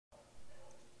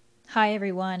Hi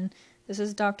everyone, this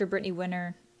is Dr. Brittany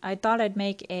Winter. I thought I'd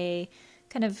make a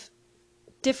kind of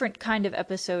different kind of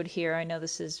episode here. I know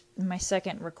this is my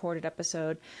second recorded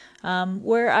episode,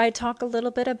 where I talk a little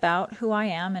bit about who I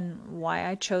am and why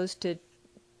I chose to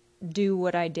do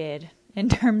what I did. In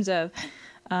terms of,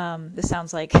 this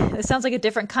sounds like a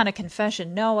different kind of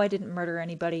confession. No, I didn't murder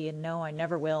anybody, and no, I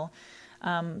never will.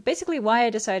 Basically, why I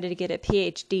decided to get a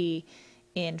PhD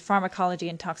in pharmacology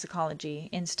and toxicology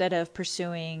instead of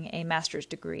pursuing a master's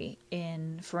degree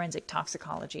in forensic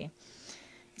toxicology.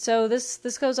 So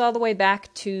this goes all the way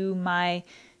back to my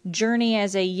journey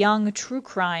as a young true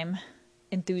crime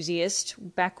enthusiast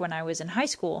back when I was in high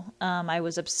school. I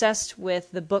was obsessed with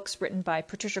the books written by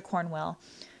Patricia Cornwell,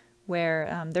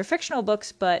 where they're fictional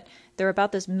books, but they're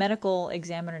about this medical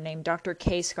examiner named Dr.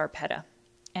 Kay Scarpetta.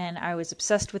 And I was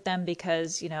obsessed with them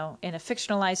because, in a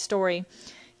fictionalized story,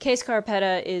 Kay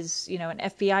Scarpetta is, an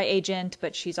FBI agent,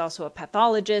 but she's also a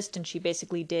pathologist, and she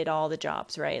basically did all the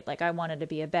jobs, right? Like, I wanted to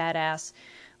be a badass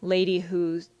lady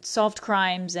who solved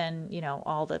crimes and,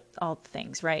 all the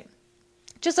things, right?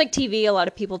 Just like TV, a lot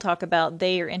of people talk about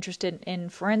they are interested in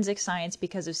forensic science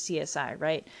because of CSI,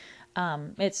 right?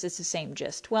 It's the same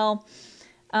gist. Well,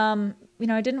 I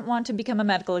didn't want to become a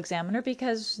medical examiner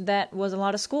because that was a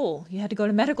lot of school. You had to go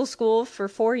to medical school for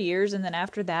 4 years, and then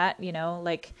after that,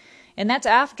 and that's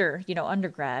after,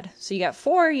 undergrad. So you got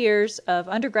 4 years of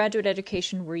undergraduate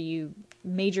education where you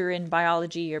major in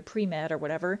biology or pre-med or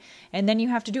whatever, and then you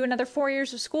have to do another 4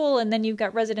 years of school, and then you've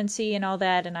got residency and all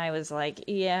that, and I was like,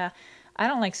 yeah, I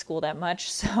don't like school that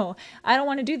much, so I don't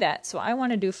want to do that. So I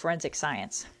want to do forensic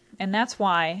science. And that's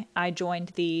why I joined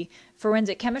the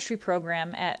forensic chemistry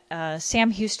program at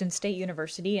Sam Houston State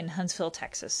University in Huntsville,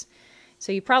 Texas.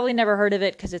 So you probably never heard of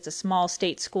it because it's a small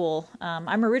state school.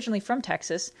 I'm originally from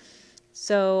Texas,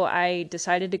 so I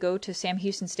decided to go to Sam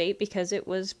Houston State because it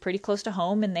was pretty close to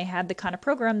home and they had the kind of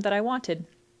program that I wanted.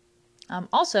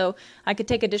 Also, I could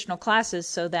take additional classes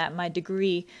so that my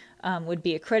degree would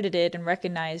be accredited and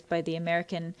recognized by the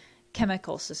American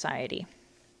Chemical Society.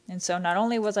 And so not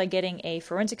only was I getting a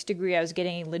forensics degree, I was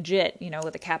getting a legit,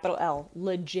 with a capital L,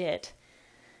 legit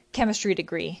chemistry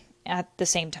degree at the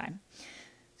same time.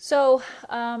 So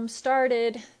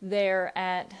started there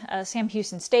at Sam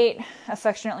Houston State,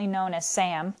 affectionately known as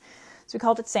Sam. So we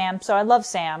called it Sam. So I love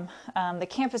Sam. The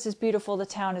campus is beautiful. The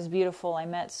town is beautiful. I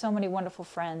met so many wonderful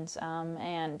friends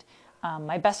and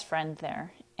my best friend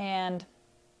there. And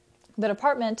the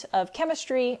Department of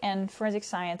Chemistry and Forensic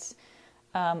Science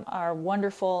are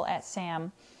wonderful at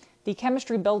SAM. The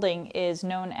chemistry building is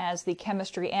known as the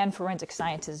Chemistry and Forensic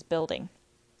Sciences building.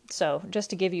 So just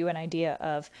to give you an idea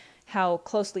of how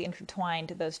closely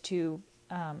intertwined those two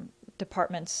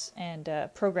departments and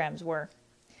programs were.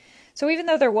 So even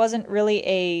though there wasn't really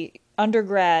a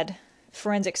undergrad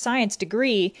forensic science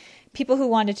degree, people who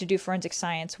wanted to do forensic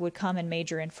science would come and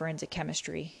major in forensic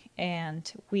chemistry, and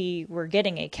we were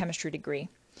getting a chemistry degree.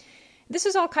 This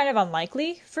is all kind of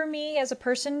unlikely for me as a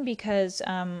person because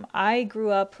I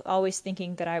grew up always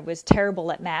thinking that I was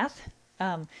terrible at math.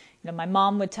 My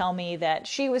mom would tell me that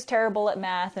she was terrible at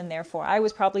math and therefore I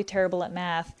was probably terrible at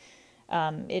math.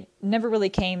 It never really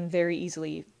came very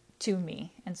easily to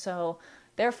me. And so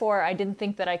therefore I didn't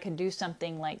think that I could do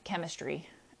something like chemistry.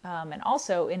 And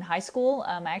also in high school,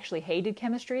 I actually hated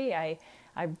chemistry. I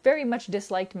very much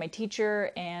disliked my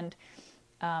teacher and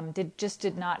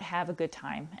did not have a good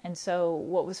time. And so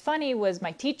what was funny was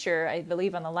my teacher, I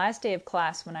believe on the last day of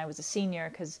class when I was a senior,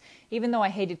 because even though I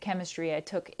hated chemistry, I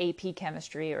took AP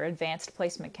chemistry or advanced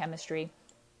placement chemistry.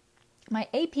 My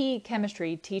AP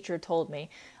chemistry teacher told me,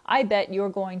 I bet you're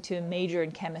going to major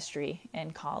in chemistry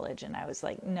in college. And I was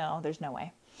like, no, there's no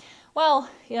way. Well,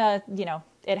 yeah,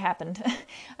 it happened.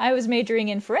 I was majoring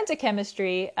in forensic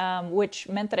chemistry, which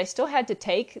meant that I still had to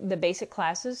take the basic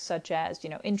classes such as,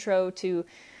 intro to,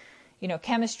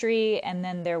 chemistry. And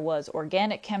then there was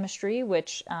organic chemistry,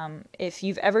 which if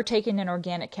you've ever taken an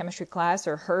organic chemistry class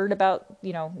or heard about,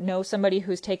 know somebody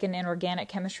who's taken an organic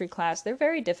chemistry class, they're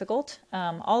very difficult.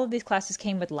 All of these classes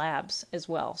came with labs as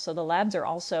well. So the labs are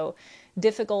also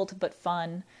difficult but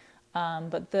fun.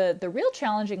 But the real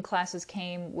challenging classes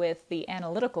came with the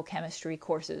analytical chemistry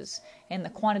courses and the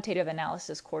quantitative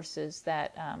analysis courses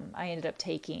that I ended up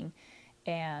taking.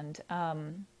 And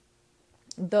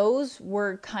those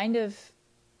were kind of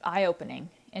eye-opening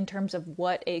in terms of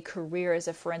what a career as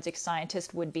a forensic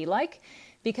scientist would be like,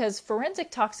 because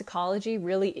forensic toxicology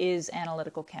really is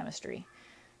analytical chemistry.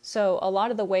 So a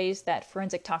lot of the ways that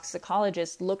forensic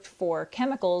toxicologists looked for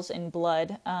chemicals in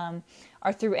blood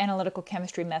are through analytical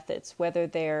chemistry methods, whether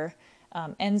they're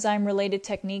enzyme-related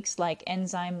techniques like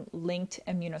enzyme-linked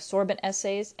immunosorbent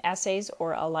assays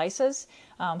or ELISAs,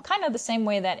 kind of the same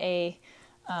way that a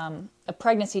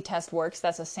pregnancy test works.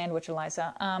 That's a sandwich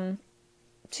ELISA.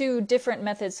 To different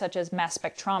methods such as mass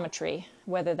spectrometry,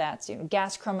 whether that's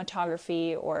gas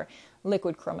chromatography or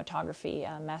liquid chromatography,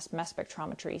 mass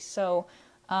spectrometry. So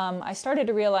I started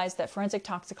to realize that forensic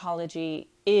toxicology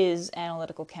is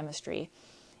analytical chemistry.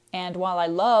 And while I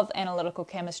love analytical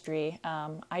chemistry,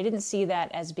 I didn't see that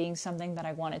as being something that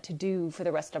I wanted to do for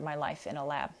the rest of my life in a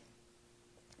lab.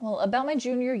 Well, about my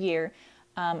junior year,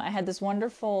 I had this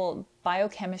wonderful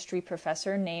biochemistry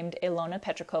professor named Ilona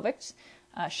Petrakovics.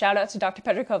 Shout out to Dr.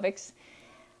 Petrakovics.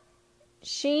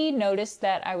 She noticed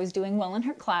that I was doing well in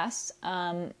her class,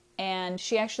 and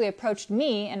she actually approached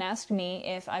me and asked me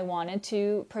if I wanted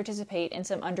to participate in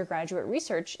some undergraduate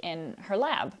research in her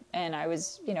lab. And I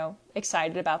was,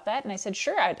 excited about that, and I said,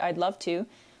 sure, I'd love to.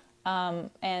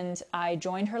 And I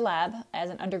joined her lab as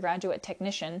an undergraduate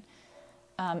technician,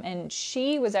 and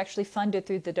she was actually funded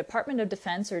through the Department of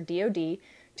Defense, or DoD,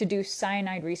 to do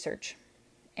cyanide research.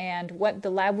 And what the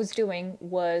lab was doing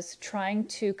was trying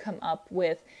to come up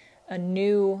with a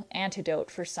new antidote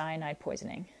for cyanide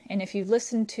poisoning. And if you've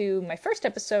listened to my first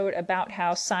episode about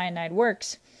how cyanide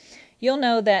works, you'll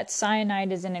know that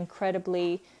cyanide is an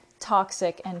incredibly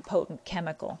toxic and potent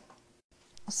chemical.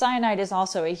 Cyanide is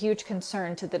also a huge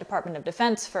concern to the Department of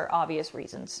Defense for obvious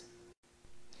reasons.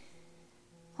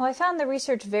 Well, I found the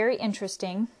research very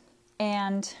interesting,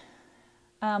 and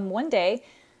one day,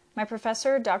 my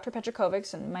professor, Dr.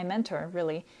 Petrakovics, and my mentor,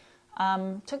 really,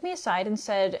 took me aside and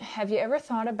said, have you ever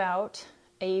thought about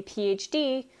a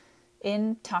PhD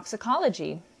in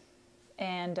toxicology?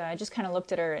 And I just kind of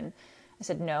looked at her and I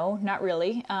said, no, not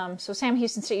really. So Sam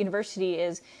Houston State University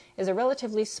is a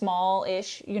relatively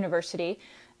small-ish university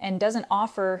and doesn't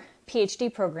offer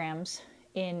PhD programs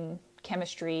in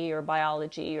chemistry or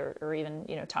biology or even,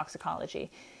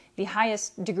 toxicology. The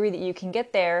highest degree that you can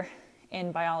get there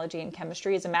in biology and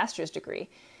chemistry is a master's degree.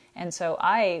 And so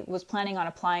I was planning on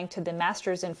applying to the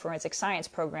Master's in Forensic Science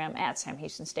program at Sam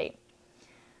Houston State.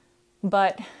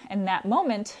 But in that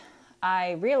moment,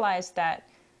 I realized that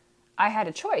I had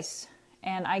a choice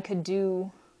and I could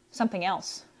do something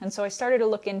else. And so I started to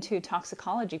look into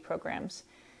toxicology programs,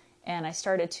 and I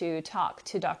started to talk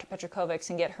to Dr. Petrakovics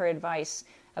and get her advice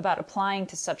about applying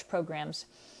to such programs.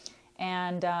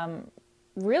 And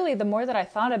really, the more that I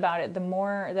thought about it, the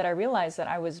more that I realized that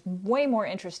I was way more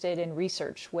interested in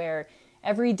research, where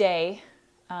every day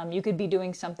you could be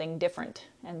doing something different.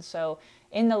 And so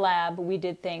in the lab, we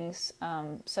did things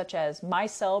such as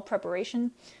micelle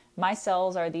preparation.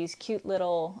 Micelles are these cute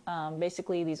little,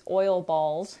 basically these oil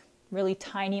balls, really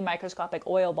tiny microscopic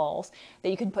oil balls that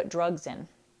you can put drugs in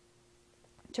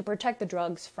to protect the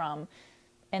drugs from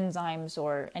enzymes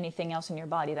or anything else in your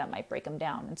body that might break them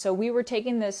down. And so we were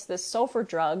taking this sulfur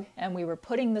drug, and we were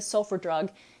putting the sulfur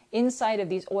drug inside of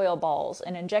these oil balls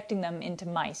and injecting them into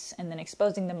mice, and then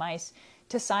exposing the mice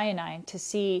to cyanide to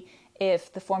see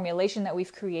if the formulation that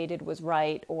we've created was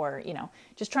right, or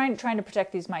just trying to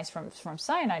protect these mice from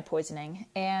cyanide poisoning.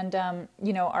 And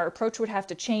our approach would have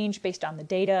to change based on the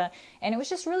data, and it was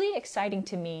just really exciting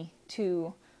to me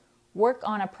to work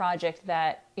on a project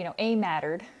that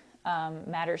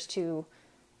matters to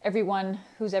everyone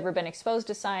who's ever been exposed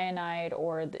to cyanide,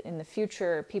 or in the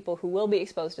future, people who will be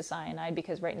exposed to cyanide,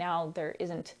 because right now there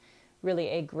isn't really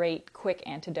a great, quick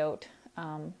antidote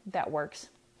that works.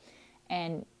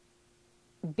 And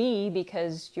B,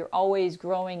 because you're always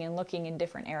growing and looking in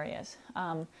different areas.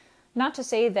 Not to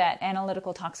say that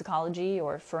analytical toxicology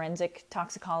or forensic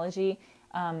toxicology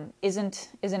isn't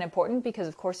important, because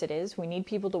of course it is. We need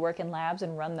people to work in labs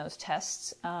and run those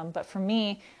tests. But for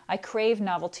me, I crave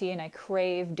novelty, and I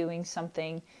crave doing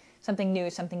something new,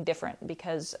 something different,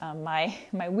 because my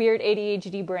weird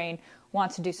ADHD brain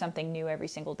wants to do something new every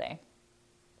single day.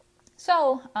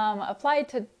 So applied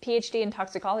to PhD in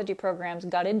toxicology programs,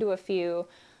 got into a few,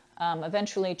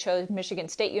 eventually chose Michigan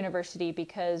State University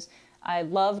because I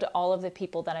loved all of the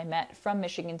people that I met from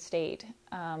Michigan State.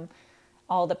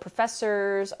 All the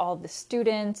professors, all the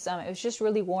students. It was just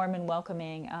really warm and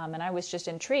welcoming, and I was just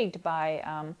intrigued by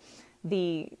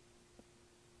the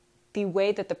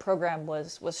way that the program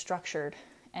was structured.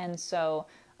 And so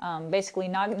basically,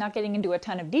 not getting into a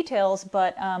ton of details,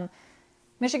 but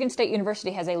Michigan State University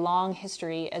has a long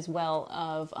history as well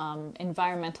of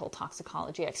environmental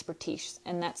toxicology expertise,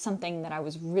 and that's something that I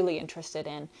was really interested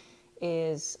in,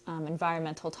 is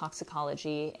environmental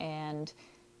toxicology, and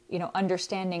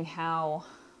understanding how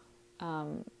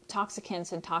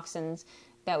toxicants and toxins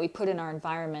that we put in our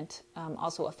environment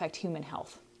also affect human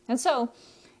health. And so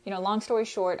long story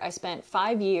short, I spent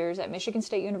 5 years at Michigan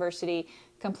State University,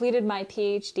 completed my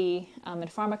PhD in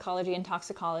pharmacology and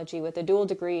toxicology with a dual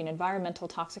degree in environmental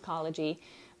toxicology.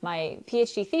 My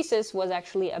PhD thesis was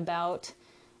actually about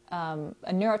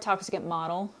a neurotoxicant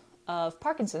model of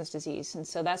Parkinson's disease. And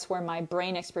so that's where my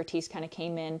brain expertise kind of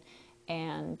came in.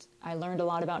 And I learned a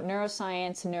lot about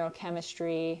neuroscience and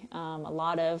neurochemistry, a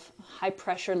lot of high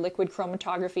pressure liquid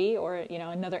chromatography, or,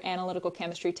 another analytical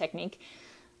chemistry technique.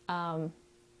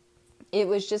 It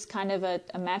was just kind of a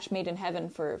match made in heaven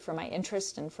for my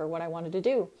interest and for what I wanted to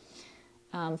do.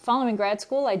 Following grad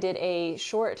school, I did a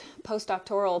short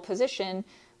postdoctoral position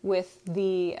with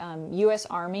the U.S.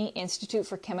 Army Institute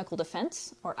for Chemical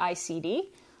Defense, or ICD,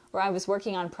 where I was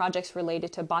working on projects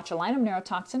related to botulinum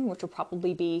neurotoxin, which will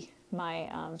probably be my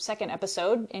second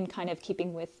episode, in kind of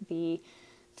keeping with the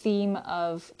theme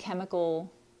of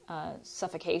chemical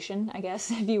suffocation, I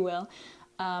guess, if you will.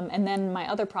 And then my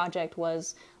other project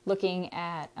was looking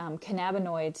at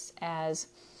cannabinoids as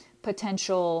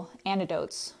potential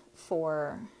antidotes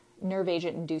for nerve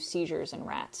agent-induced seizures in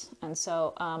rats. And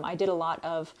so I did a lot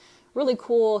of really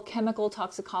cool chemical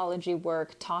toxicology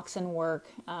work, toxin work,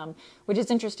 which is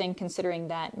interesting considering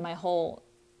that my whole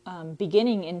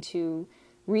beginning into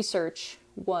research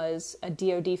was a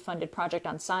DoD-funded project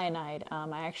on cyanide.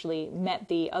 I actually met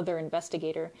the other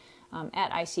investigator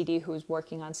at ICD who was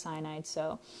working on cyanide.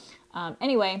 So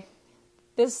anyway,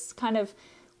 this kind of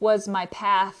was my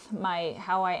path,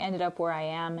 how I ended up where I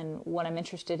am and what I'm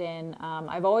interested in.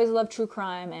 I've always loved true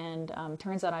crime, and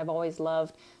turns out I've always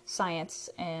loved science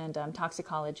and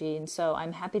toxicology. And so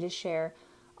I'm happy to share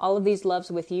all of these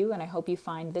loves with you, and I hope you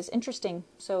find this interesting.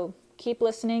 So keep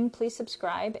listening, please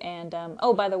subscribe. And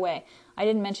oh, by the way, I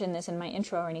didn't mention this in my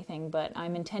intro or anything, but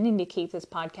I'm intending to keep this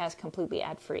podcast completely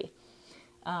ad-free.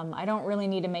 I don't really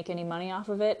need to make any money off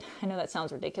of it. I know that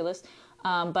sounds ridiculous.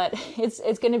 But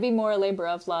it's going to be more a labor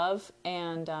of love.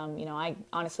 And, I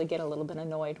honestly get a little bit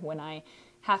annoyed when I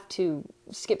have to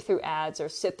skip through ads or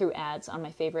sit through ads on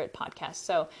my favorite podcasts.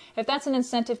 So if that's an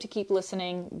incentive to keep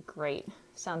listening, great.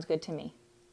 Sounds good to me.